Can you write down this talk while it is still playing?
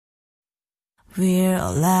We're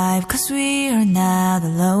alive cause we are not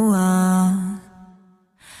alone.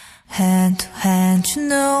 Hand to hand, you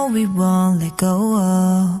know we won't let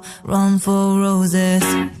go. Run for roses.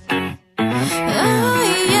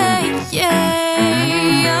 Oh yeah, yeah.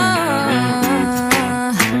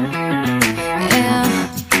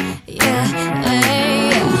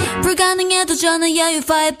 불가능해도 저는 yeah, you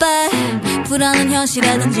fight back. 불안한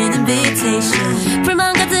현실에 던진 invitation.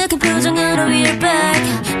 불만 가득한 표정으로 we're back.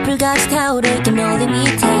 불같이 타오를게 no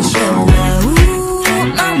limitation.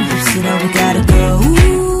 마음 없으러 we gotta go.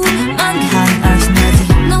 만개하는 arsenal지.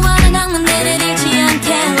 너와는 낭만들을 잃지 않게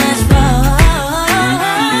let's run.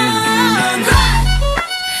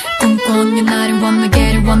 꿈꿔온 날이 wanna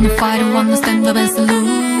get it, wanna fight it, wanna stand up and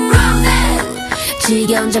salute.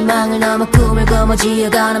 지겨운 전망을 넘어 꿈을 거머쥐어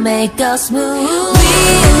gonna make us move. We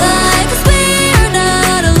like cause we're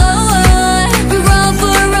not alone. We run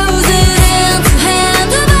for roses. Hand to hand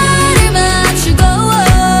두 발을 맞추고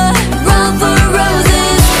run for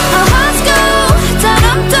roses. Our hearts go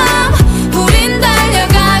따람따람 우린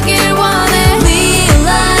달려가길 원해. We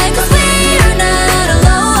like cause we're not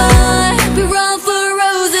alone. We run for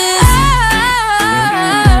roses.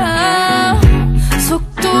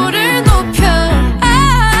 속도를 높여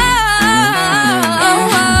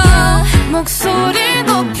목소리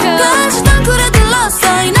높여 다시 땅굴에 들렀어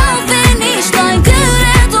I know finish line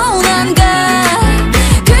그래도 난 가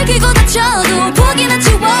긁히고 다쳐도 포기는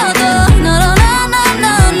지워도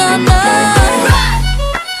나나나나나나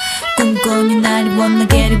꿈꿔온 날이 wanna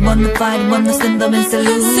get it wanna fight it wanna stand up and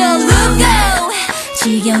salute go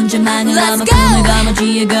지겨운 전망을 넘어 꿈을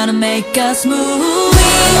거머쥐어 gonna make us move We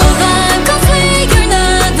alive cause we're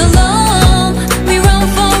not alone We run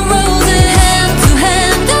for roses hand to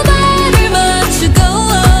hand 두 발을 맞추고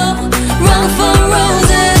run for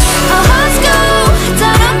roses Our hearts go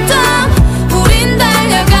따람따람 우린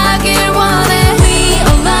달려가길 원해 We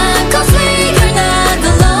alive cause we're not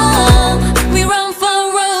alone We run for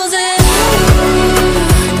roses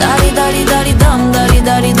다리다리다리담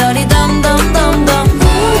다리다리다리담담담담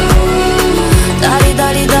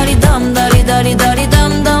다리다리다리담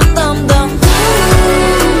다리다리다리담담담담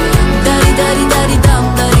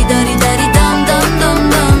다리다리다리담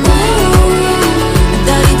다리다리다리담담담담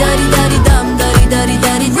다리다리다리담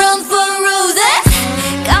다리다리다리 Run for roses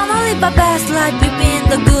Gonna live my best life within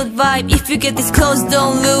the good vibe If you get this close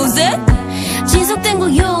don't lose it 지속된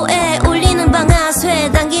고요에 울리는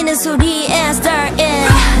방아쇠 당기는 소리에 start it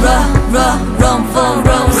Run for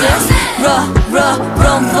roses Run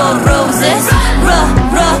for roses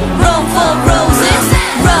Run for